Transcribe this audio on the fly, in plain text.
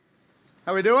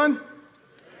How we doing?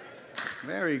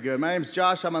 Very good. My name's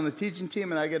Josh. I'm on the teaching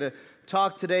team, and I get to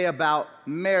talk today about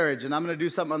marriage. And I'm going to do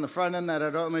something on the front end that I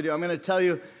don't normally do. I'm going to tell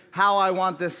you how I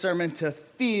want this sermon to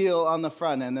feel on the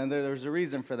front end, and there's a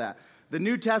reason for that. The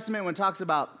New Testament, when it talks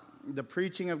about the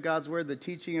preaching of God's word, the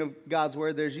teaching of God's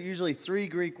word, there's usually three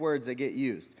Greek words that get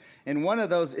used. And one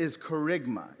of those is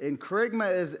kerygma. And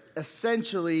kerygma is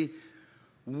essentially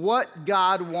what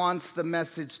God wants the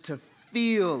message to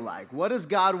feel like. What does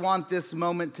God want this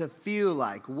moment to feel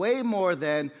like? Way more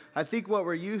than, I think what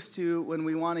we're used to when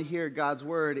we want to hear God's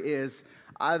word is,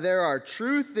 there are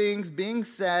true things being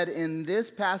said in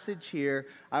this passage here.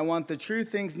 I want the true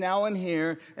things now and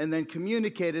here and then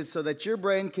communicated so that your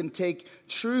brain can take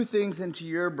true things into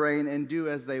your brain and do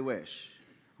as they wish.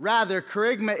 Rather,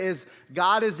 kerygma is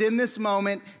God is in this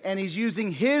moment and he's using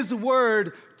his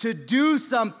word to do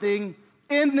something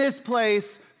in this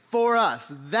place for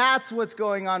us. That's what's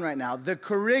going on right now. The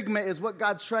kerygma is what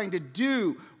God's trying to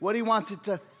do, what he wants it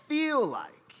to feel like.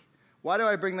 Why do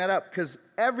I bring that up? Because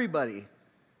everybody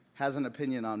has an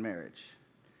opinion on marriage.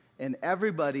 And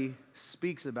everybody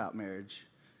speaks about marriage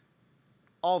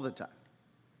all the time.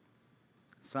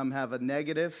 Some have a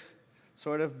negative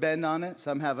sort of bend on it.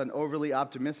 Some have an overly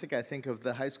optimistic. I think of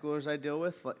the high schoolers I deal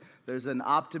with. There's an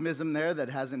optimism there that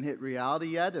hasn't hit reality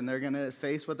yet, and they're going to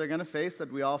face what they're going to face,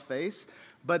 that we all face.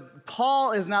 But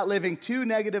Paul is not living too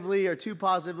negatively or too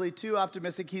positively, too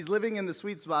optimistic. He's living in the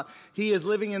sweet spot. He is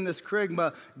living in this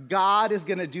kerygma. God is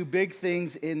going to do big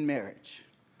things in marriage.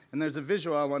 And there's a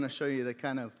visual I want to show you to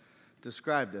kind of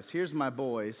describe this. Here's my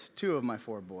boys, two of my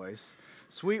four boys,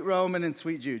 Sweet Roman and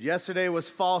Sweet Jude. Yesterday was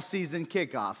fall season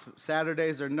kickoff.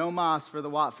 Saturdays are no mas for the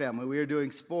Watt family. We are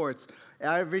doing sports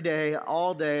every day,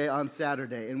 all day on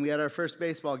Saturday. And we had our first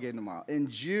baseball game tomorrow. And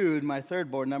Jude, my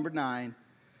third boy, number 9,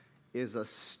 is a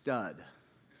stud.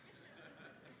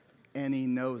 And he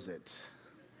knows it.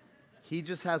 He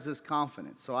just has this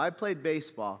confidence. So I played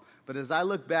baseball, but as I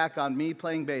look back on me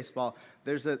playing baseball,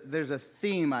 there's a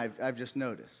theme I've just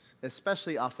noticed,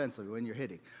 especially offensively when you're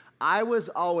hitting. I was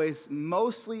always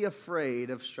mostly afraid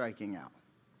of striking out.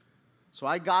 So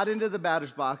I got into the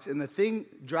batter's box, and the thing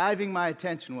driving my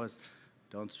attention was,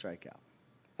 don't strike out.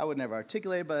 I would never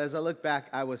articulate it, but as I look back,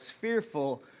 I was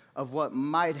fearful of what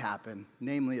might happen,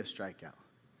 namely a strikeout.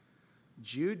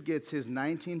 Jude gets his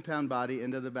 19-pound body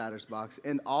into the batter's box,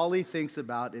 and all he thinks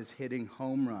about is hitting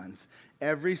home runs.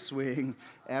 Every swing,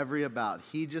 every about.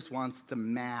 He just wants to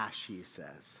mash, he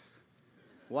says.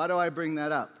 Why do I bring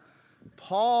that up?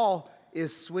 Paul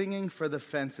is swinging for the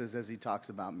fences as he talks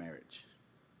about marriage.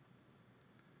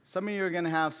 Some of you are going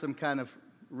to have some kind of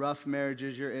rough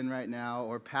marriages you're in right now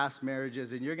or past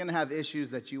marriages, and you're going to have issues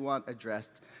that you want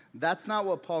addressed. That's not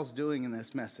what Paul's doing in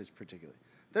this message particularly.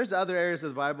 There's other areas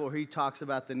of the Bible where he talks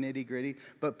about the nitty-gritty,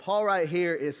 but Paul right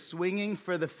here is swinging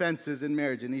for the fences in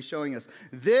marriage, and he's showing us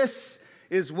this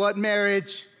is what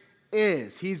marriage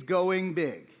is. He's going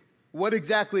big. What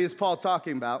exactly is Paul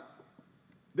talking about?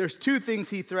 There's two things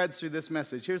he threads through this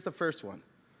message. Here's the first one.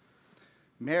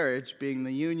 Marriage being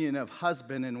the union of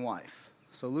husband and wife.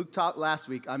 So Luke taught last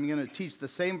week. I'm going to teach the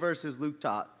same verses Luke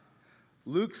taught.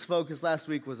 Luke's focus last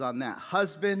week was on that,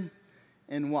 husband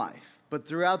and wife. But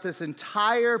throughout this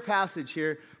entire passage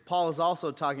here, Paul is also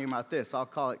talking about this. I'll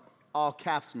call it all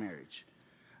caps marriage.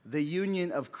 The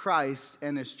union of Christ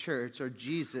and his church, or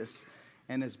Jesus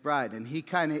and his bride. And he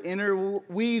kind of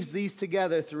interweaves these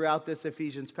together throughout this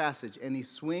Ephesians passage. And he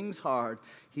swings hard.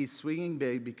 He's swinging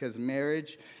big because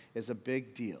marriage is a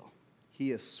big deal.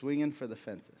 He is swinging for the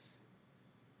fences.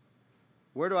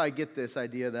 Where do I get this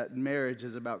idea that marriage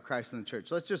is about Christ and the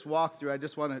church? Let's just walk through. I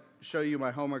just want to show you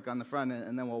my homework on the front end,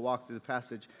 and then we'll walk through the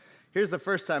passage. Here's the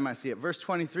first time I see it. Verse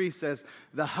 23 says,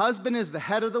 the husband is the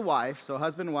head of the wife, so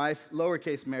husband, wife,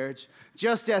 lowercase marriage,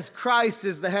 just as Christ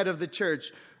is the head of the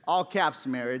church, all caps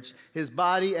marriage, his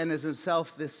body and as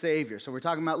himself the Savior. So we're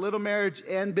talking about little marriage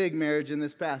and big marriage in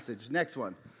this passage. Next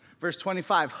one, verse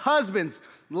 25. Husbands,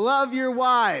 love your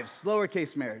wives,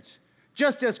 lowercase marriage,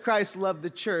 just as Christ loved the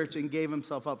church and gave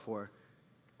himself up for her,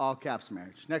 all caps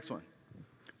marriage. Next one.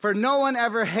 For no one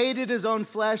ever hated his own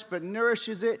flesh, but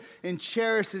nourishes it and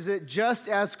cherishes it, just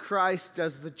as Christ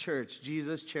does the church.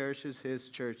 Jesus cherishes his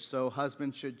church, so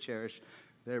husbands should cherish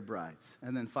their brides.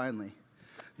 And then finally,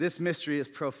 this mystery is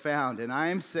profound, and I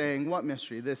am saying, what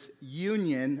mystery? This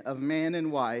union of man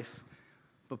and wife,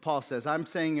 but Paul says, I'm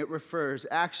saying it refers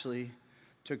actually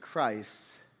to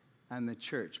Christ and the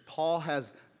church. Paul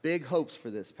has big hopes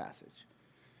for this passage.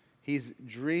 He's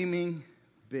dreaming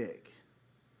big.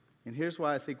 And here's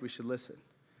why I think we should listen.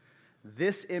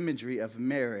 This imagery of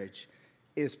marriage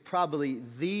is probably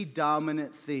the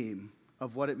dominant theme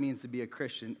of what it means to be a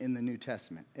Christian in the New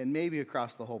Testament, and maybe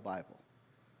across the whole Bible.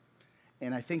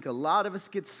 And I think a lot of us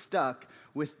get stuck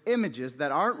with images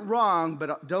that aren't wrong,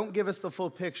 but don't give us the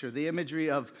full picture. The imagery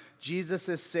of Jesus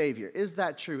as Savior. Is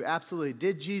that true? Absolutely.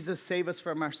 Did Jesus save us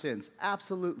from our sins?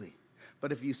 Absolutely.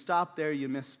 But if you stop there, you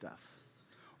miss stuff.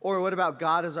 Or what about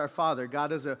God as our Father?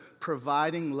 God as a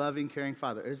providing, loving, caring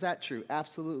Father. Is that true?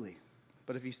 Absolutely.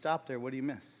 But if you stop there, what do you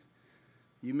miss?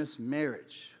 You miss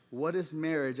marriage. What is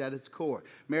marriage at its core?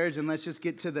 Marriage, and let's just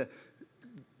get to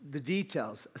the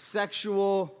details. A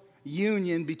sexual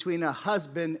union between a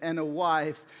husband and a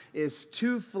wife is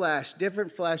two flesh,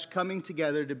 different flesh, coming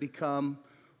together to become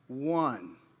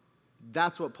one.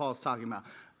 That's what Paul's talking about.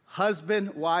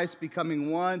 Husband, wives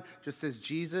becoming one, just as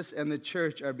Jesus and the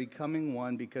church are becoming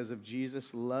one because of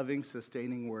Jesus' loving,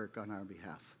 sustaining work on our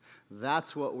behalf.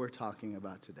 That's what we're talking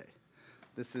about today.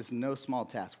 This is no small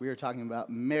task. We are talking about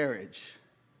marriage,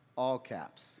 all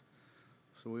caps.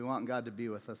 So we want God to be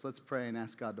with us. Let's pray and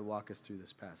ask God to walk us through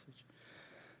this passage.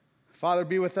 Father,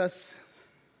 be with us.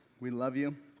 We love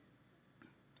you.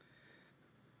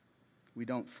 We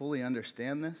don't fully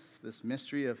understand this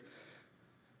mystery of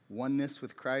oneness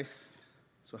with Christ.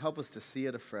 So help us to see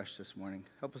it afresh this morning.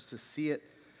 Help us to see it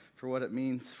for what it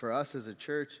means for us as a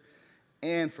church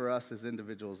and for us as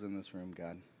individuals in this room,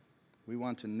 God. We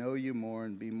want to know you more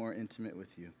and be more intimate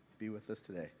with you. Be with us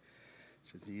today.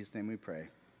 It's in Jesus' name we pray.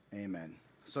 Amen.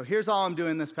 So here's all I'm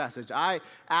doing in this passage. I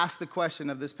asked the question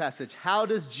of this passage, how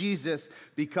does Jesus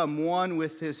become one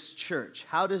with his church?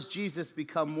 How does Jesus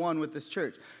become one with his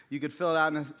church? You could fill it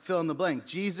out and fill in the blank.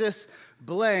 Jesus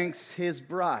blanks his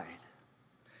bride.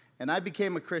 And I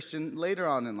became a Christian later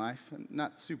on in life,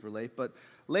 not super late, but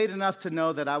late enough to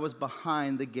know that I was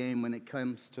behind the game when it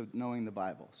comes to knowing the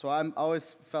Bible. So I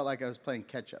always felt like I was playing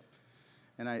catch up.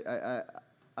 And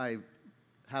I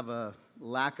have a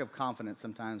lack of confidence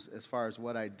sometimes as far as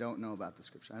what I don't know about the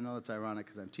scripture. I know it's ironic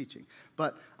because I'm teaching,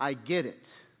 but I get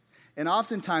it. And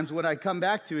oftentimes what I come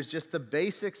back to is just the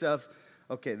basics of,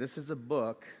 okay, this is a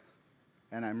book,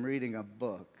 and I'm reading a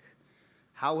book.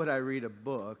 How would I read a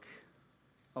book?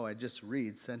 Oh, I just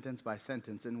read sentence by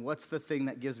sentence. And what's the thing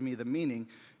that gives me the meaning?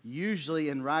 Usually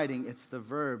in writing, it's the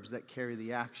verbs that carry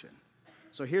the action.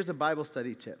 So here's a Bible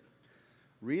study tip.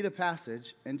 Read a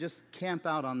passage and just camp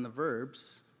out on the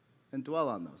verbs and dwell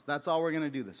on those. That's all we're going to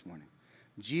do this morning.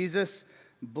 Jesus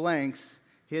blanks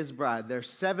his bride. There's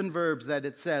 7 verbs that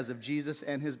it says of Jesus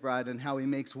and his bride and how he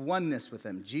makes oneness with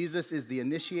them. Jesus is the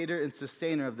initiator and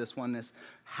sustainer of this oneness.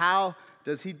 How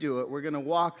does he do it? We're going to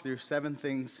walk through 7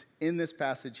 things in this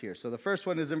passage here. So the first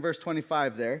one is in verse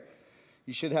 25 there.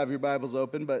 You should have your Bibles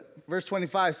open, but verse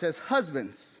 25 says,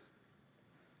 husbands,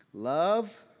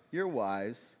 love your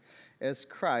wives as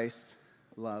Christ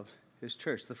loved his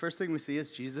church. The first thing we see is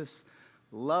Jesus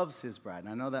loves his bride. And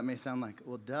I know that may sound like,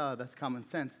 well, duh, that's common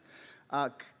sense.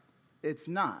 It's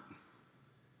not.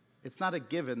 It's not a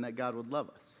given that God would love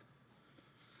us.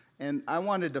 And I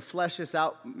wanted to flesh this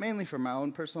out mainly for my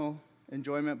own personal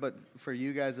enjoyment, but for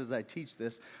you guys as I teach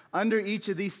this. Under each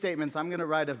of these statements, I'm going to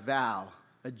write a vow,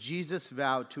 a Jesus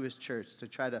vow to his church to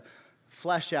try to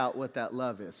flesh out what that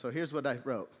love is. So here's what I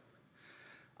wrote.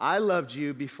 I loved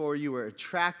you before you were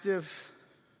attractive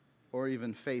or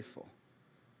even faithful.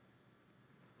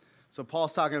 So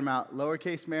Paul's talking about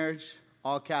lowercase marriage,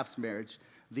 all caps marriage.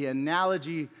 The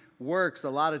analogy works a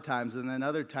lot of times, and then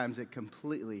other times it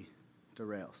completely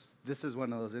derails. This is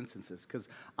one of those instances, because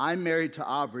I'm married to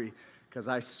Aubrey because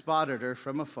I spotted her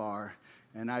from afar,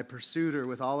 and I pursued her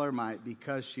with all her might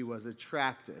because she was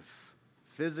attractive.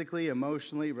 Physically,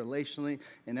 emotionally, relationally,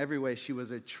 in every way, she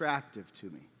was attractive to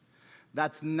me.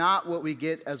 That's not what we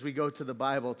get as we go to the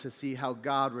Bible to see how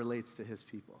God relates to his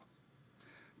people.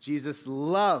 Jesus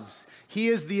loves. He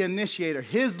is the initiator.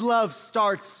 His love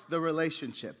starts the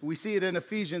relationship. We see it in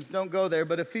Ephesians. Don't go there,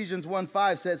 but Ephesians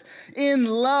 1:5 says, in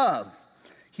love,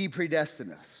 he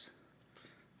predestined us.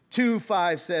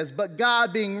 2:5 says, but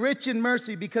God, being rich in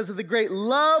mercy because of the great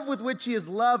love with which he has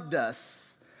loved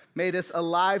us, made us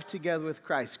alive together with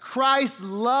Christ. Christ's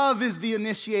love is the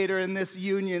initiator in this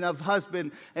union of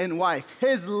husband and wife.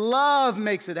 His love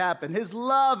makes it happen. His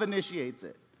love initiates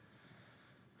it.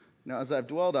 Now, as I've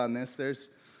dwelled on this, there's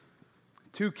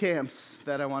 2 camps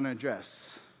that I want to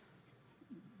address.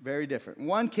 Very different.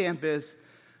 One camp is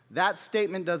that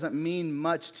statement doesn't mean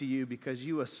much to you because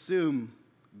you assume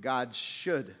God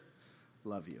should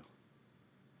love you.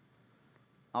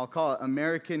 I'll call it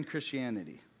American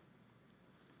Christianity.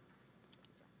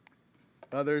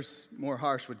 Others, more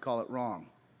harsh, would call it wrong.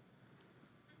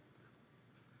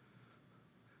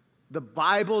 The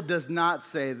Bible does not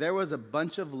say there was a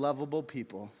bunch of lovable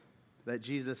people that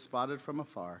Jesus spotted from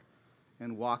afar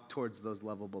and walk towards those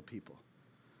lovable people.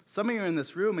 Some of you are in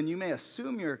this room, and you may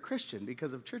assume you're a Christian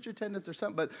because of church attendance or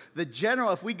something, but the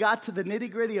general, if we got to the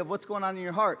nitty-gritty of what's going on in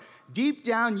your heart, deep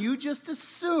down, you just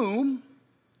assume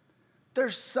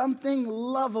there's something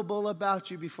lovable about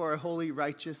you before a holy,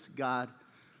 righteous God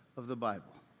of the Bible.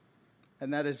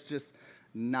 And that is just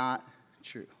not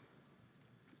true.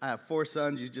 I have 4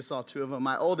 sons. You just saw 2 of them.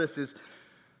 My oldest is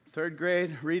 3rd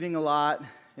grade, reading a lot,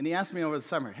 and he asked me over the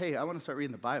summer, hey, I want to start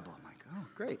reading the Bible. I'm like, oh,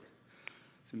 great.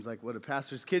 Seems like what a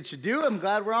pastor's kid should do. I'm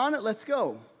glad we're on it. Let's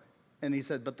go. And he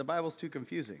said, but the Bible's too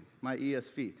confusing, my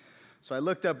ESV. So I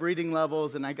looked up reading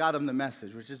levels, and I got him the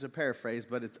Message, which is a paraphrase,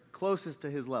 but it's closest to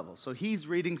his level. So he's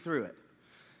reading through it.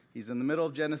 He's in the middle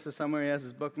of Genesis somewhere. He has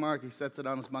his bookmark. He sets it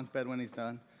on his bunk bed when he's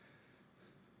done.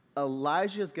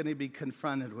 Elijah is going to be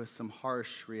confronted with some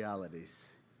harsh realities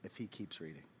if he keeps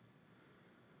reading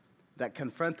that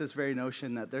confront this very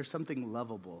notion that there's something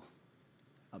lovable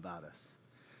about us.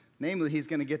 Namely, he's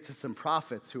going to get to some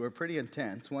prophets who are pretty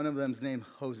intense. One of them is named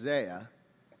Hosea.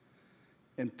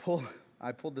 And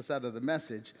I pulled this out of the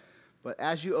Message, but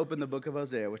as you open the book of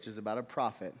Hosea, which is about a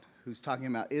prophet who's talking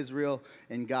about Israel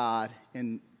and God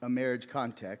in a marriage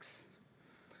context,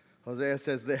 Hosea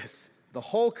says this, the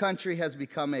whole country has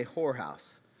become a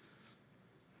whorehouse.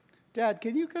 Dad,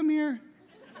 can you come here?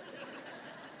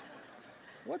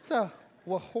 What's a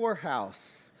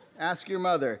whorehouse? Ask your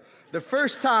mother. The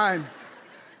first time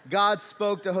God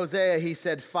spoke to Hosea, he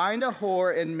said, find a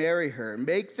whore and marry her.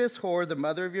 Make this whore the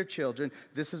mother of your children.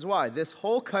 This is why. This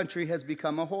whole country has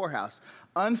become a whorehouse.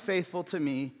 Unfaithful to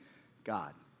me,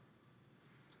 God.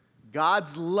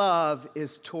 God's love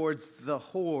is towards the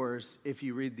whores if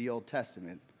you read the Old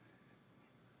Testament.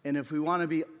 And if we want to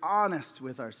be honest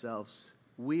with ourselves,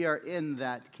 we are in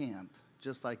that camp,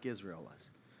 just like Israel was.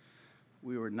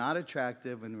 We were not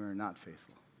attractive and we were not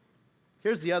faithful.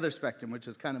 Here's the other spectrum, which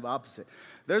is kind of opposite.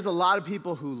 There's a lot of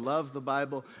people who love the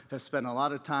Bible, have spent a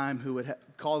lot of time, who would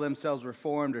call themselves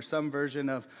Reformed or some version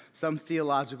of some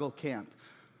theological camp,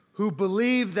 who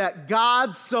believe that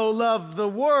God so loved the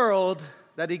world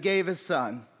that he gave his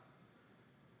son.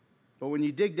 But when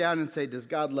you dig down and say, does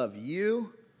God love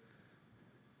you?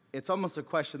 It's almost a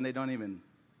question they don't even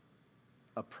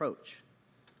approach.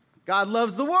 God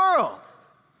loves the world.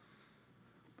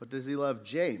 But does he love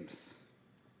James?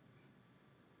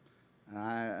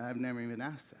 I've never even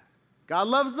asked that. God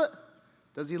loves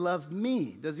does he love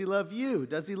me? Does he love you?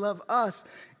 Does he love us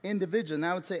individually? And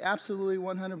I would say absolutely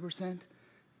 100%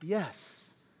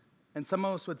 yes. And some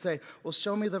of us would say, well,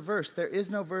 show me the verse. There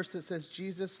is no verse that says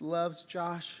Jesus loves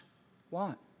Josh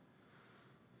Watt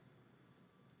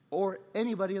or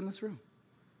anybody in this room.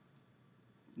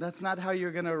 That's not how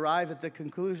you're going to arrive at the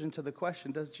conclusion to the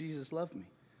question, does Jesus love me?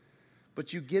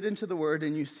 But you get into the Word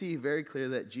and you see very clear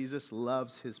that Jesus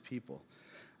loves his people.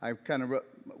 I kind of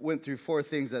went through 4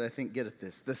 things that I think get at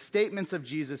this. The statements of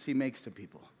Jesus he makes to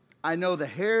people. I know the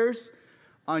hairs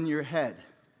on your head.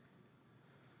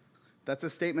 That's a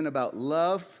statement about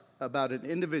love, about an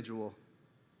individual,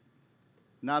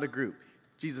 not a group.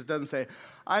 Jesus doesn't say,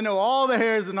 I know all the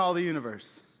hairs in all the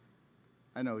universe.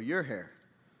 I know your hair.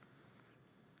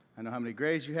 I know how many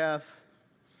grays you have,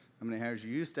 how many hairs you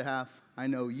used to have. I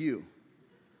know you.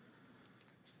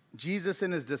 Jesus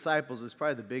and his disciples is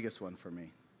probably the biggest one for me.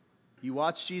 You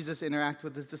watch Jesus interact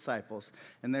with his disciples,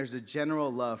 and there's a general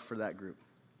love for that group.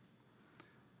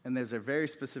 And there's a very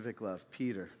specific love.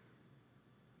 Peter,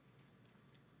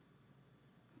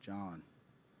 John.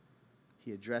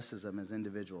 He addresses them as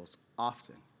individuals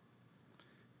often.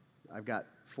 I've got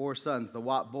 4 sons, the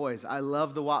Watt boys. I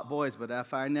love the Watt boys, but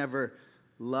if I never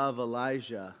love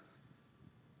Elijah,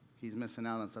 he's missing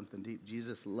out on something deep.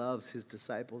 Jesus loves his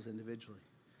disciples individually.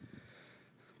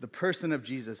 The person of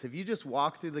Jesus, if you just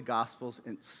walk through the Gospels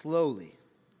and slowly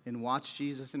and watch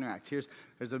Jesus interact.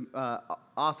 There's an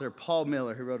author, Paul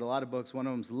Miller, who wrote a lot of books. One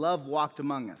of them is Love Walked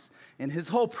Among Us. And his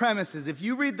whole premise is if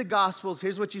you read the Gospels,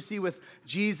 here's what you see with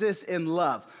Jesus and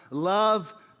love.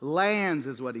 Love lands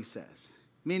is what he says.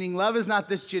 Meaning love is not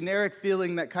this generic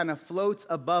feeling that kind of floats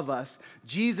above us.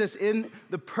 Jesus, in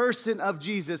the person of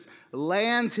Jesus,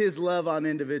 lands his love on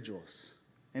individuals.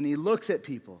 And he looks at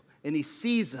people and he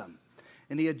sees them.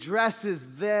 And he addresses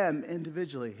them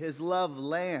individually. His love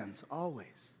lands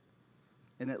always.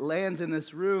 And it lands in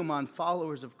this room on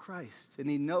followers of Christ. And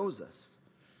he knows us.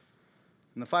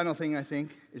 And the final thing, I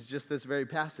think, is just this very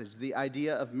passage, the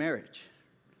idea of marriage.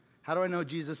 How do I know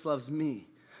Jesus loves me?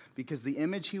 Because the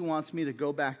image he wants me to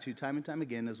go back to time and time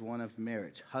again is one of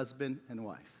marriage, husband and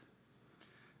wife.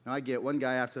 Now I get one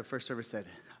guy after the first service said,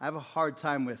 I have a hard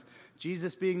time with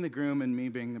Jesus being the groom and me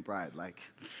being the bride. Like,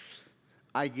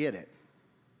 I get it.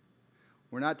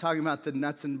 We're not talking about the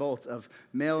nuts and bolts of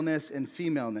maleness and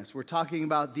femaleness. We're talking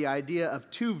about the idea of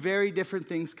two very different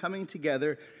things coming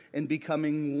together and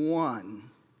becoming one.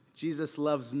 Jesus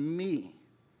loves me.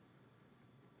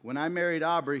 When I married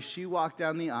Aubrey, she walked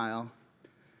down the aisle.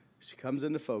 She comes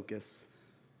into focus.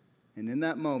 And in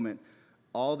that moment,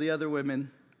 all the other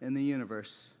women in the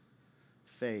universe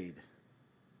fade.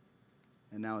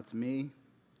 And now it's me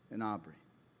and Aubrey.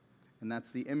 And that's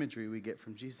the imagery we get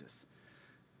from Jesus.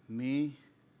 Me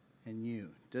and you.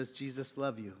 Does Jesus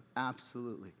love you?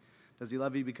 Absolutely. Does he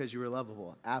love you because you were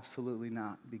lovable? Absolutely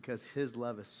not. Because his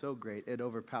love is so great, it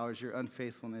overpowers your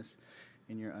unfaithfulness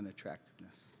and your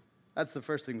unattractiveness. That's the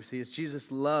first thing we see, is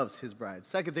Jesus loves his bride.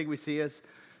 Second thing we see is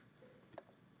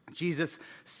Jesus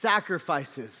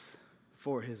sacrifices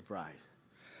for his bride.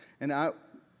 And I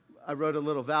wrote a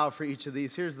little vow for each of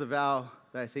these. Here's the vow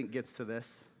that I think gets to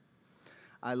this.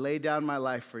 I lay down my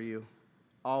life for you,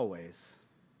 always,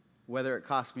 whether it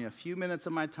costs me a few minutes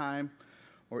of my time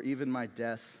or even my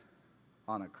death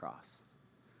on a cross.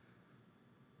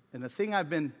 And the thing I've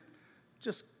been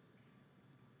just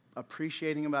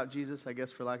appreciating about Jesus, I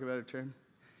guess for lack of a better term,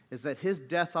 is that his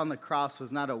death on the cross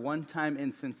was not a one-time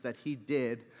instance that he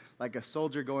did, like a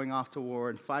soldier going off to war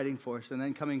and fighting for us and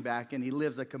then coming back, and he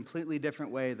lives a completely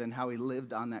different way than how he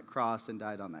lived on that cross and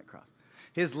died on that cross.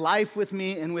 His life with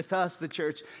me and with us, the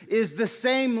church, is the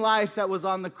same life that was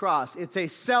on the cross. It's a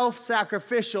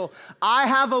self-sacrificial, I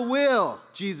have a will,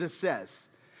 Jesus says.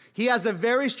 He has a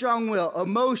very strong will,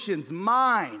 emotions,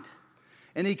 mind.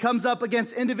 And he comes up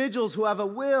against individuals who have a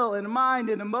will and a mind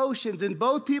and emotions, and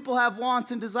both people have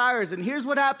wants and desires. And here's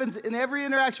what happens in every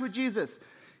interaction with Jesus.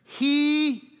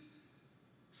 He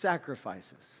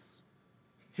sacrifices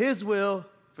his will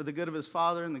for the good of his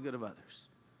Father and the good of others.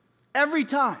 Every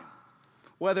time.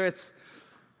 Whether it's,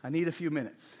 I need a few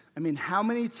minutes. I mean, how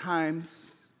many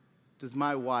times does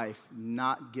my wife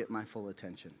not get my full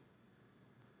attention?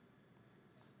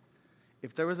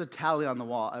 If there was a tally on the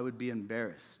wall, I would be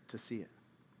embarrassed to see it.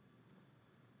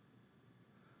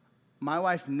 My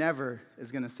wife never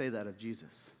is going to say that of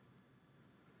Jesus.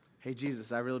 Hey,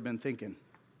 Jesus, I've really been thinking.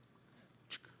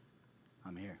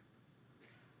 I'm here.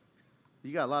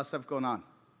 You got a lot of stuff going on.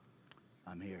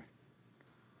 I'm here.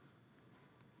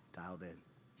 Dialed in.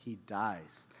 He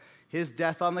dies. His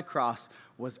death on the cross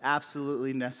was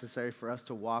absolutely necessary for us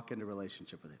to walk into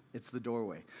relationship with him. It's the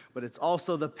doorway, but it's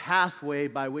also the pathway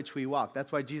by which we walk.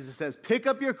 That's why Jesus says, pick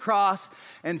up your cross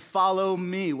and follow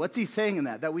me. What's he saying in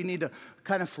that? That we need to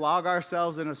kind of flog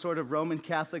ourselves in a sort of Roman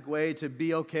Catholic way to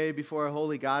be okay before a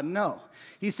holy God? No.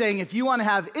 He's saying if you want to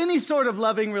have any sort of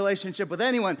loving relationship with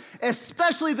anyone,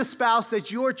 especially the spouse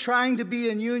that you're trying to be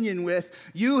in union with,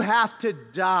 you have to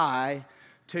die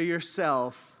to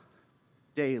yourself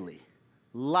daily,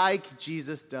 like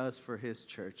Jesus does for his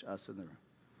church, us in the room.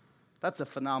 That's a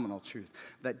phenomenal truth,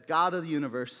 that God of the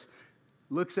universe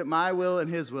looks at my will and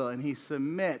his will, and he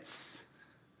submits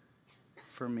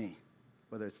for me,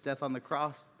 whether it's death on the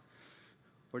cross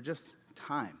or just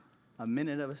time, a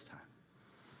minute of his time.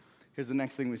 Here's the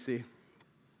next thing we see.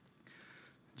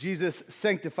 Jesus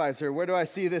sanctifies her. Where do I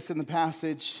see this in the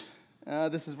passage?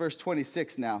 This is verse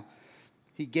 26 now.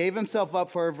 He gave himself up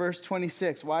for her, verse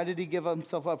 26. Why did he give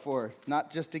himself up for her?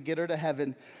 Not just to get her to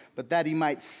heaven, but that he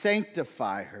might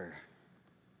sanctify her.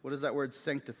 What does that word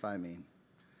sanctify mean?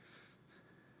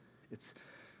 It's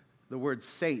the word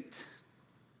saint.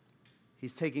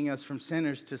 He's taking us from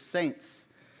sinners to saints.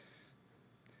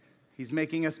 He's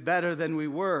making us better than we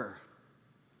were.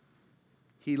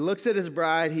 He looks at his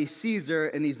bride, he sees her,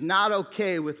 and he's not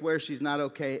okay with where she's not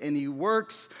okay, and he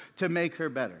works to make her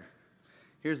better.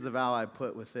 Here's the vow I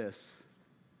put with this.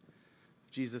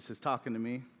 Jesus is talking to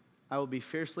me. I will be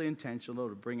fiercely intentional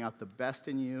to bring out the best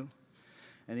in you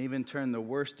and even turn the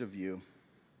worst of you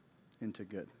into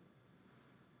good.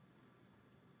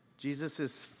 Jesus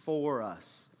is for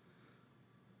us.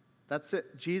 That's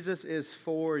it. Jesus is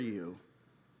for you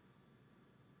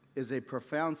is a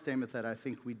profound statement that I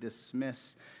think we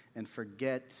dismiss and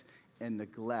forget and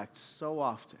neglect so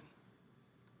often.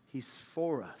 He's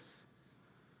for us.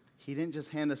 He didn't just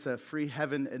hand us a free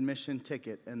heaven admission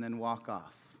ticket and then walk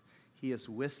off. He is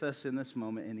with us in this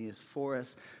moment, and he is for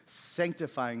us,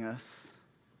 sanctifying us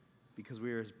because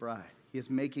we are his bride. He is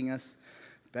making us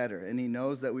better, and he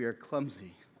knows that we are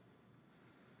clumsy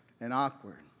and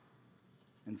awkward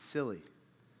and silly.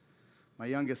 My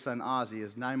youngest son, Ozzy,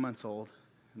 is 9 months old,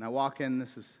 and I walk in.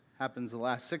 Happens the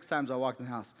last 6 times I walked in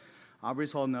the house.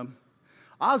 Aubrey's holding him.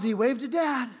 Ozzy, wave to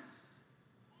Dad.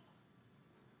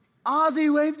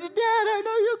 Ozzy, wave to Dad. I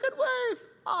know you could wave.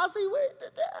 Ozzy, wave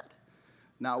to Dad.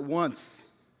 Not once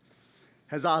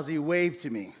has Ozzy waved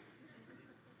to me.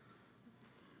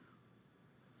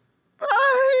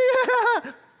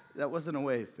 That wasn't a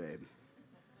wave, babe.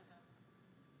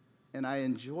 And I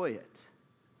enjoy it.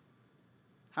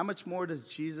 How much more does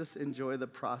Jesus enjoy the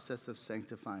process of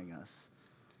sanctifying us?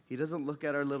 He doesn't look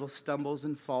at our little stumbles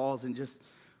and falls and just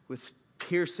with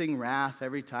piercing wrath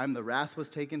every time. The wrath was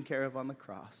taken care of on the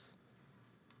cross.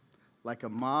 Like a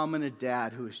mom and a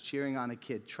dad who is cheering on a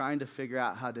kid, trying to figure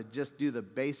out how to just do the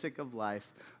basic of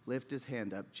life, lift his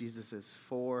hand up. Jesus is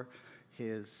for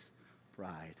his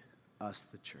bride, us,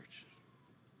 the church.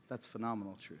 That's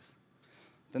phenomenal truth.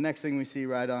 The next thing we see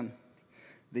right on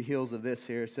the heels of this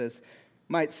here, it says,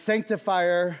 might sanctify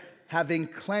her, having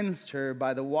cleansed her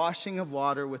by the washing of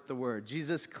water with the word.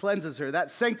 Jesus cleanses her.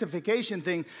 That sanctification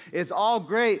thing is all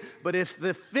great, but if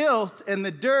the filth and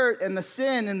the dirt and the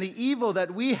sin and the evil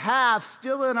that we have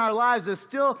still in our lives is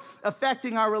still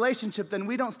affecting our relationship, then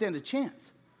we don't stand a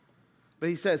chance. But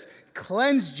he says,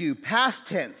 cleansed you, past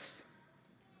tense,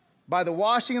 by the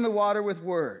washing of the water with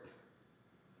word.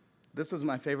 This was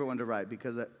my favorite one to write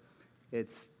because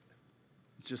it's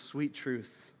just sweet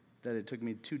truth that it took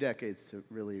me 2 decades to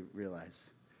really realize.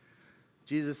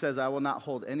 Jesus says, I will not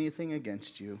hold anything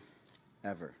against you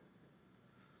ever.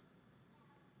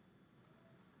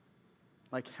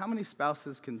 Like, how many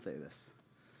spouses can say this?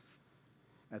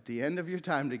 At the end of your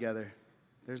time together,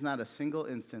 there's not a single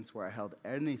instance where I held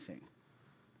anything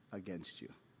against you.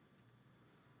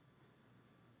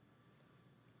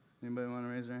 Anybody want to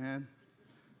raise their hand?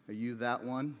 Are you that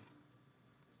one?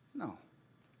 No.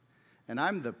 And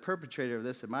I'm the perpetrator of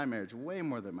this in my marriage way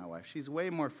more than my wife. She's way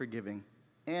more forgiving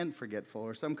and forgetful,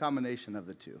 or some combination of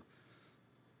the two.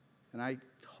 And I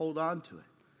hold on to it.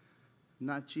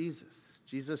 Not Jesus.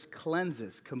 Jesus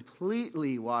cleanses,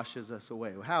 completely washes us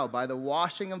away. How? By the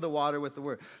washing of the water with the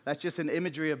word. That's just an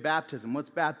imagery of baptism. What's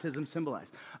baptism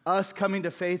symbolize? Us coming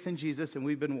to faith in Jesus, and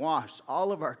we've been washed.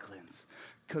 All of our cleanse,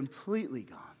 completely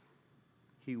gone.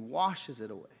 He washes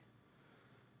it away.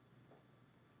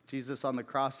 Jesus on the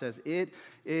cross says, it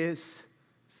is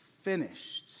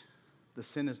finished. The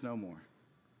sin is no more.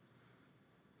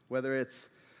 Whether it's,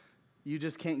 you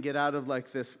just can't get out of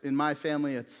like this. In my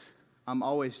family, I'm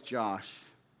always Josh,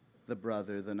 the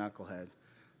brother, the knucklehead,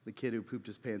 the kid who pooped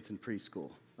his pants in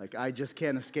preschool. Like, I just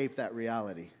can't escape that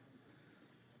reality.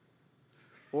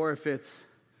 Or if it's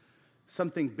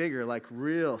something bigger, like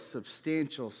real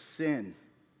substantial sin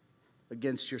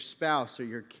against your spouse or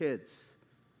your kids.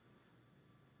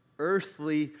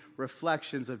 Earthly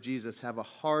reflections of Jesus have a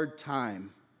hard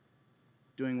time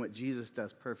doing what Jesus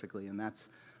does perfectly, and that's,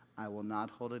 I will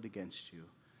not hold it against you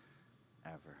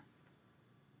ever.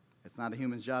 It's not a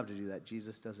human's job to do that.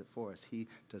 Jesus does it for us. He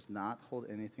does not hold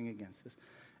anything against us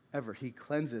ever. He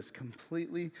cleanses,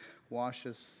 completely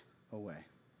washes away.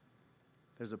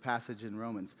 There's a passage in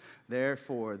Romans.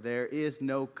 Therefore, there is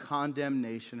no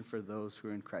condemnation for those who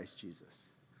are in Christ Jesus.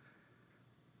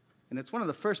 And it's one of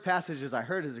the first passages I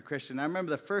heard as a Christian. I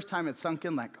remember the first time it sunk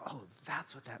in, like, oh,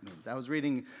 that's what that means. I was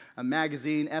reading a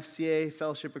magazine, FCA,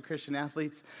 Fellowship of Christian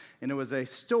Athletes, and it was a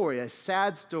story, a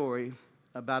sad story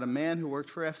about a man who worked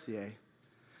for FCA,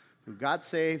 who got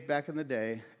saved back in the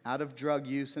day out of drug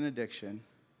use and addiction,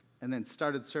 and then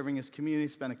started serving his community,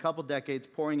 spent a couple decades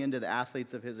pouring into the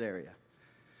athletes of his area,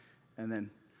 and then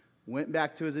went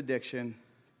back to his addiction,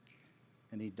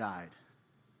 and he died.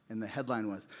 And the headline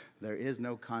was, there is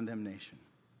no condemnation.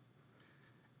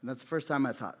 And that's the first time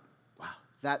I thought, wow,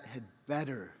 that had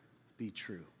better be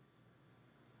true.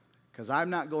 Because I'm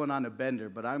not going on a bender,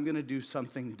 but I'm going to do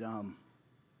something dumb,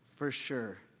 for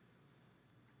sure.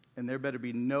 And there better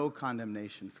be no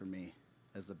condemnation for me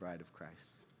as the bride of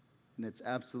Christ. And it's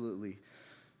absolutely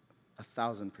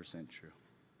 1,000% true.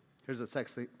 Here's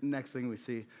the next thing we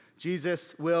see.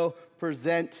 Jesus will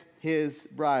present his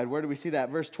bride. Where do we see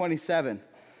that? Verse 27.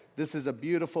 This is a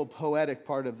beautiful poetic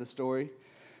part of the story. It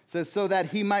says, so that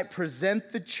he might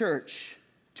present the church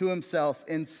to himself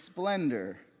in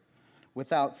splendor,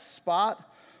 without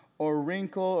spot or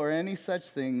wrinkle or any such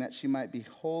thing, that she might be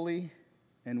holy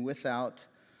and without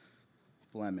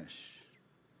blemish.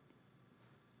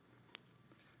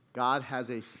 God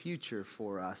has a future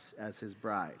for us as his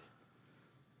bride.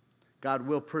 God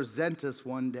will present us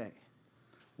one day.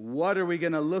 What are we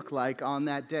going to look like on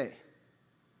that day?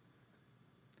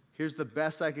 Here's the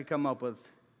best I could come up with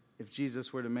if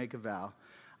Jesus were to make a vow.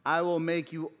 I will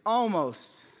make you almost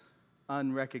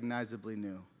unrecognizably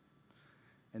new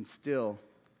and still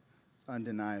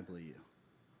undeniably you.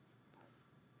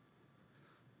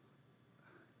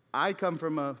 I come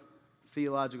from a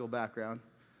theological background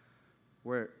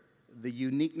where the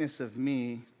uniqueness of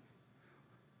me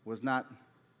was not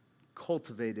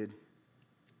cultivated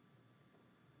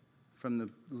from the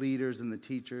leaders and the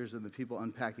teachers and the people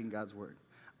unpacking God's word.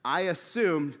 I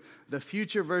assumed the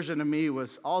future version of me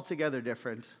was altogether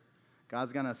different.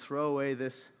 God's going to throw away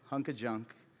this hunk of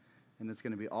junk, and it's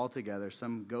going to be altogether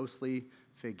some ghostly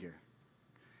figure.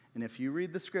 And if you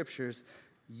read the scriptures,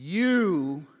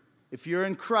 you, if you're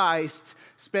in Christ,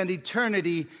 spend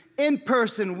eternity in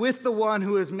person with the one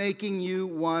who is making you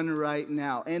one right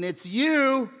now. And it's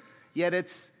you, yet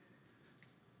it's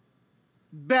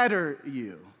better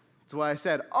you. That's why I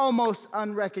said almost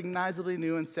unrecognizably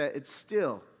new instead. It's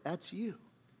still, that's you.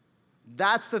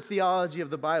 That's the theology of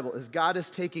the Bible, is God is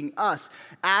taking us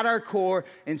at our core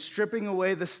and stripping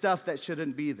away the stuff that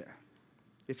shouldn't be there.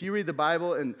 If you read the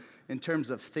Bible in terms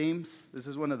of themes, this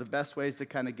is one of the best ways to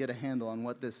kind of get a handle on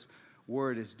what this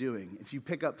word is doing. If you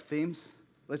pick up themes,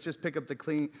 let's just pick up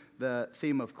the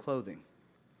theme of clothing.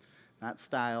 Not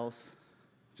styles,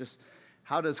 just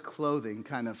how does clothing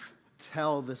kind of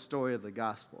tell the story of the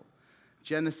gospel?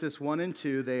 Genesis 1 and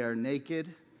 2, they are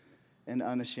naked and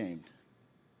unashamed.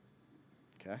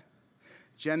 Okay?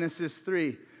 Genesis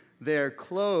 3, they are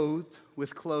clothed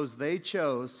with clothes they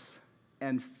chose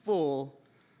and full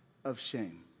of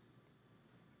shame.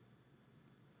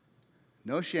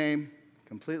 No shame,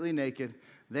 completely naked.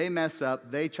 They mess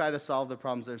up. They try to solve the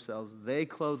problems themselves. They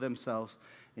clothe themselves,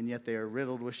 and yet they are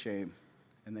riddled with shame.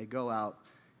 And they go out,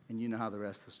 and you know how the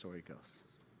rest of the story goes.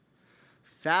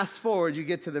 Fast forward, you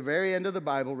get to the very end of the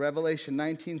Bible. Revelation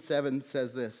 19:7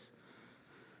 says this: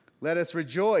 "Let us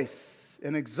rejoice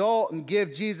and exult and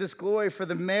give Jesus glory, for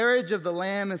the marriage of the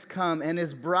Lamb has come, and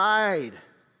his bride,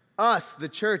 us, the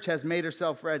church, has made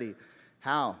herself ready."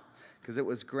 How? Because it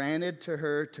was granted to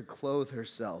her to clothe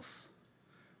herself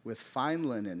with fine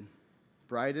linen,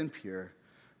 bright and pure,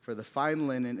 for the fine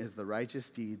linen is the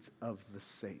righteous deeds of the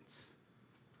saints.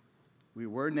 We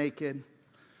were naked.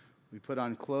 We put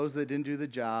on clothes that didn't do the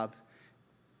job.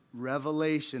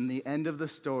 Revelation, the end of the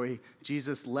story,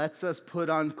 Jesus lets us put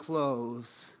on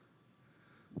clothes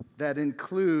that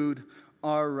include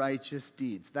our righteous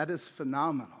deeds. That is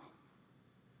phenomenal.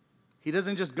 He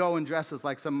doesn't just go and dress us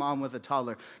like some mom with a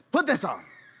toddler. Put this on.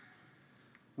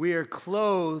 We are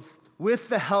clothed with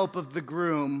the help of the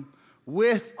groom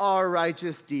with our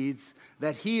righteous deeds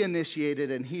that he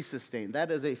initiated and he sustained.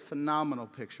 That is a phenomenal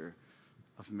picture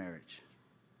of marriage.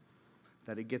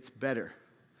 That it gets better,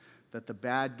 that the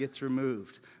bad gets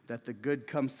removed, that the good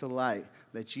comes to light,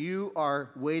 that you are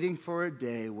waiting for a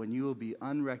day when you will be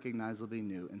unrecognizably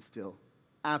new and still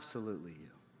absolutely you.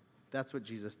 That's what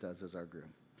Jesus does as our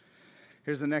groom.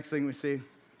 Here's the next thing we see.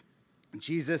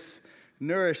 Jesus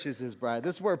nourishes his bride.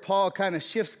 This is where Paul kind of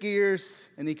shifts gears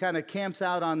and he kind of camps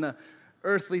out on the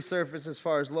earthly surface as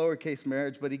far as lowercase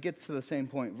marriage, but he gets to the same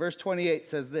point. Verse 28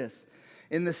 says this: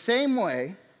 "In the same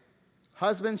way,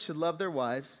 husbands should love their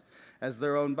wives as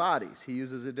their own bodies." He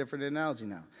uses a different analogy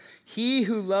now. "He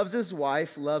who loves his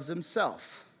wife loves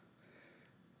himself."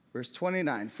 Verse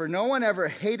 29, "For no one ever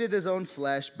hated his own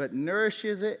flesh, but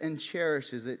nourishes it and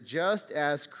cherishes it, just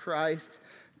as Christ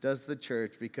does the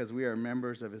church, because we are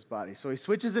members of his body." So he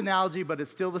switches analogy, but it's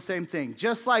still the same thing.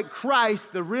 Just like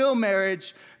Christ, the real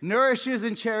marriage, nourishes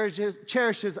and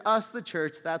cherishes us, the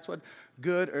church, that's what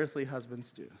good earthly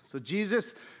husbands do. So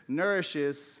Jesus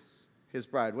nourishes his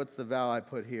bride. What's the vow I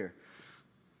put here?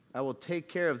 I will take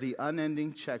care of the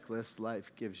unending checklist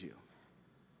life gives you.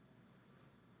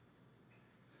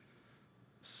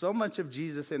 So much of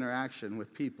Jesus' interaction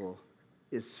with people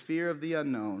is fear of the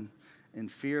unknown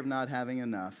and fear of not having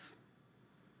enough.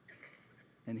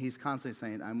 And he's constantly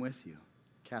saying, "I'm with you.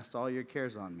 Cast all your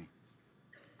cares on me.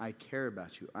 I care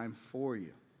about you. I'm for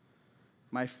you."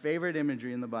 My favorite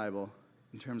imagery in the Bible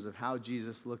in terms of how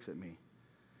Jesus looks at me,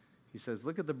 he says,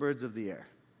 "Look at the birds of the air.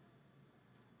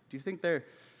 Do you think they're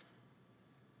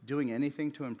doing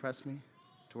anything to impress me,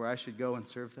 to where I should go and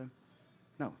serve them?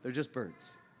 No, they're just birds.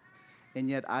 And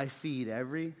yet I feed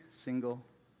every single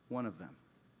one of them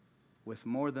with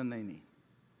more than they need."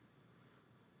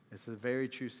 It's a very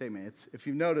true statement. If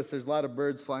you've noticed, there's a lot of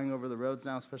birds flying over the roads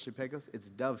now, especially Pecos. It's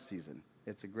dove season.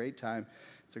 It's a great time.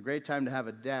 It's a great time to have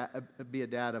be a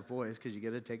dad of boys, because you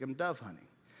get to take them dove hunting.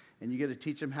 And you get to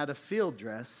teach them how to field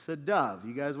dress a dove.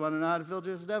 You guys want to know how to field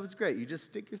dress a dove? It's great. You just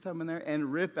stick your thumb in there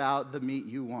and rip out the meat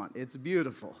you want. It's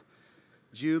beautiful.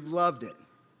 Jude loved it.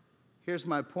 Here's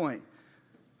my point.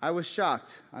 I was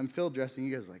shocked. I'm field dressing.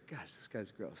 You guys are like, "Gosh, this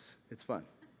guy's gross." It's fun.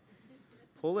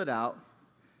 Pull it out.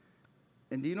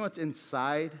 And do you know what's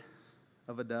inside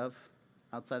of a dove?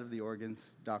 Outside of the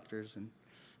organs, doctors and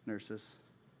nurses?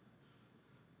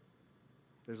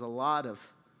 There's a lot of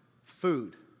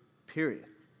food, period.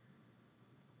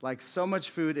 Like so much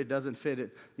food, it doesn't fit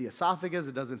in the esophagus,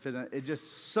 it doesn't fit in it.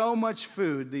 Just so much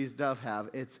food these dove have.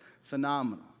 It's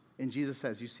phenomenal. And Jesus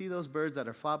says, you see those birds that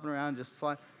are flopping around just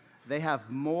flying? They have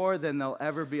more than they'll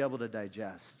ever be able to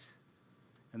digest.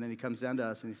 And then he comes down to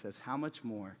us and he says, how much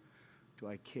more do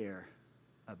I care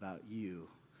about you,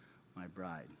 my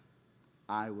bride?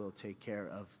 I will take care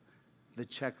of the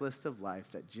checklist of life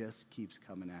that just keeps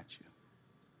coming at you.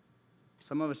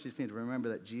 Some of us just need to remember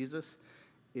that Jesus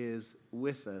is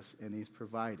with us and he's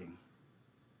providing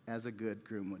as a good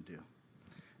groom would do.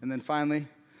 And then finally,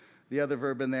 the other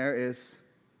verb in there is,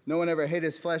 no one ever hated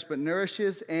his flesh, but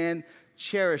nourishes and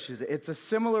cherishes it. It's a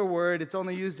similar word. It's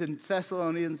only used in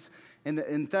Thessalonians.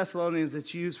 In Thessalonians,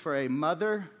 it's used for a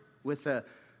mother with a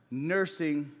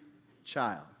nursing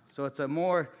child. So it's a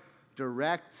more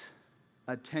direct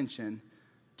attention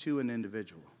to an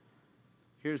individual.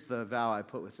 Here's the vow I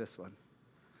put with this one.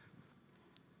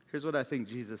 Here's what I think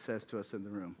Jesus says to us in the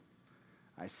room.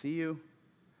 I see you,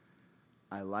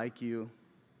 I like you,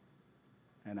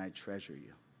 and I treasure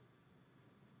you.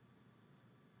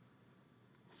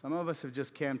 Some of us have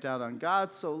just camped out on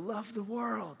God so loved the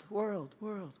world.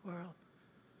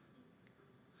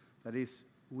 That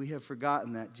we have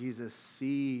forgotten that Jesus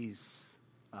sees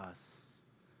us,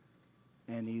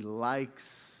 and he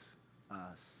likes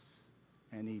us,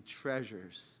 and he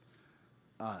treasures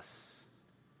us,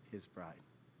 his bride,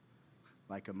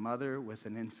 like a mother with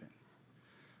an infant.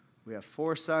 We have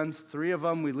 4 sons, 3 of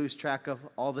them we lose track of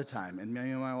all the time, and me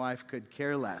and my wife could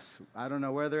care less. I don't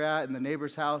know where they're at in the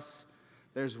neighbor's house.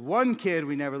 There's one kid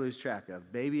we never lose track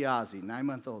of, baby Ozzy,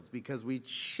 9-month-olds, because we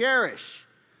cherish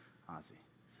Ozzy.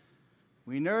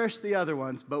 We nourish the other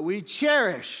ones, but we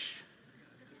cherish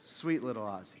sweet little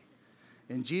Ozzy.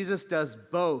 And Jesus does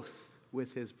both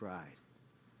with his bride.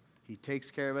 He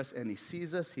takes care of us, and he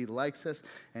sees us, he likes us,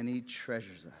 and he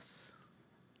treasures us.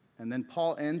 And then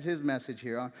Paul ends his message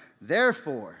here on,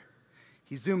 therefore,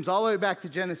 he zooms all the way back to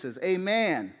Genesis. A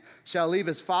man shall leave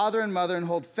his father and mother and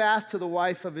hold fast to the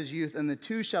wife of his youth, and the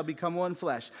two shall become one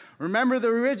flesh. Remember, the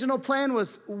original plan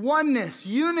was oneness,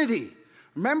 unity.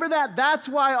 Remember that? That's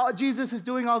why Jesus is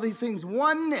doing all these things.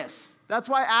 Oneness. That's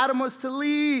why Adam was to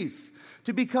leave,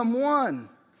 to become one. And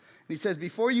he says,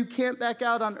 before you camp back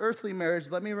out on earthly marriage,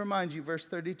 let me remind you, verse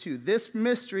 32, this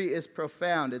mystery is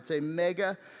profound. It's a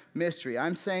mega mystery.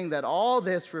 I'm saying that all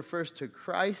this refers to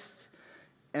Christ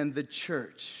and the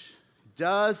church.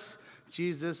 Does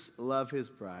Jesus love his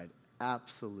bride?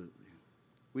 Absolutely.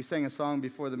 We sang a song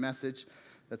before the message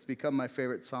that's become my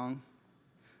favorite song.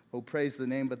 Oh, praise the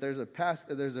name. But there's a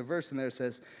verse in there that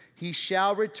says, he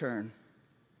shall return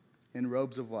in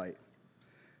robes of white.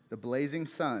 The blazing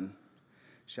sun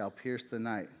shall pierce the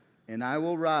night. And I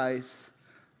will rise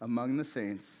among the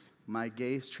saints, my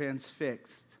gaze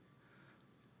transfixed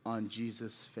on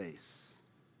Jesus' face.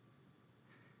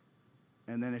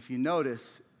 And then if you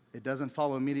notice, it doesn't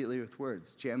follow immediately with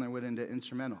words. Chandler went into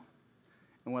instrumental.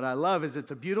 And what I love is it's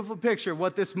a beautiful picture of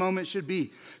what this moment should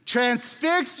be.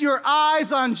 Transfix your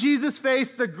eyes on Jesus'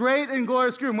 face, the great and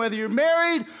glorious groom. Whether you're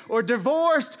married or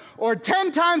divorced or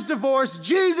 10 times divorced,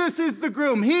 Jesus is the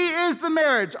groom. He is the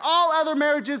marriage. All other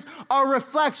marriages are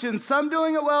reflections. Some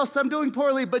doing it well, some doing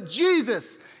poorly, but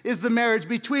Jesus is the marriage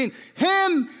between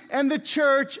him and the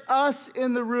church, us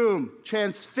in the room.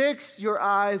 Transfix your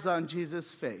eyes on Jesus'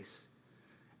 face.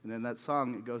 And then that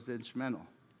song, it goes to instrumental.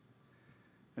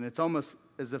 And it's almost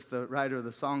as if the writer of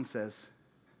the song says,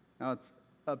 now it's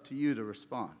up to you to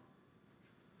respond.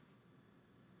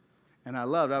 And I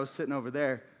was sitting over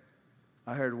there,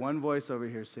 I heard one voice over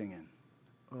here singing,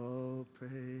 oh,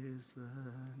 praise the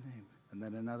name. And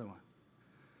then another one.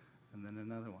 And then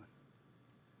another one.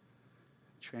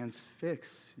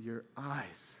 Transfix your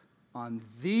eyes on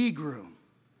the groom.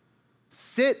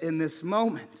 Sit in this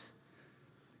moment.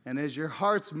 And as your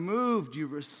heart's moved, you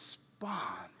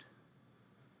respond.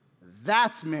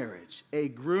 That's marriage. A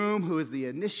groom who is the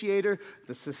initiator,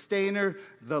 the sustainer,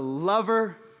 the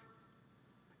lover,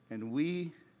 and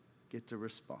we get to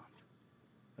respond.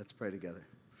 Let's pray together.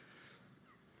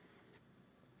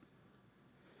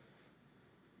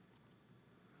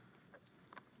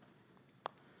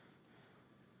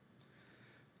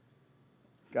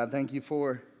 God, thank you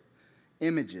for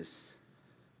images.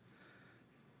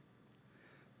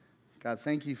 God,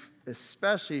 thank you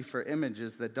especially for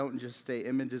images that don't just stay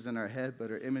images in our head,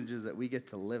 but are images that we get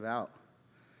to live out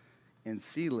and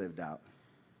see lived out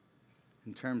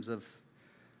in terms of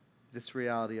this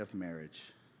reality of marriage,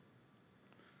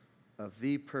 of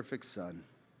the perfect son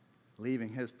leaving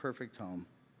his perfect home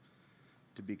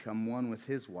to become one with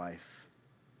his wife,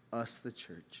 us, the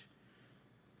church.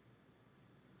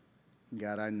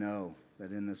 God, I know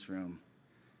that in this room,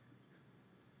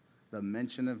 the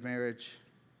mention of marriage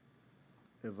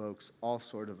evokes all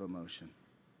sort of emotion.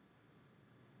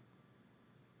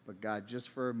 But God, just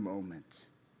for a moment,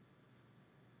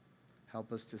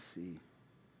 Help us to see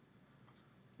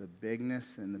the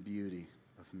bigness and the beauty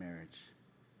of marriage.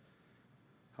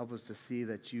 Help us to see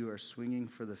that you are swinging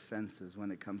for the fences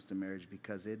when it comes to marriage,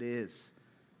 because it is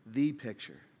the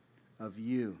picture of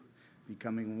you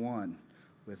becoming one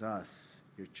with us,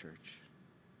 your church.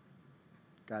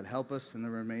 God, help us in the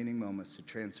remaining moments to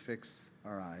transfix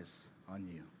our eyes on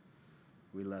you.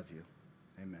 We love you.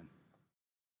 Amen.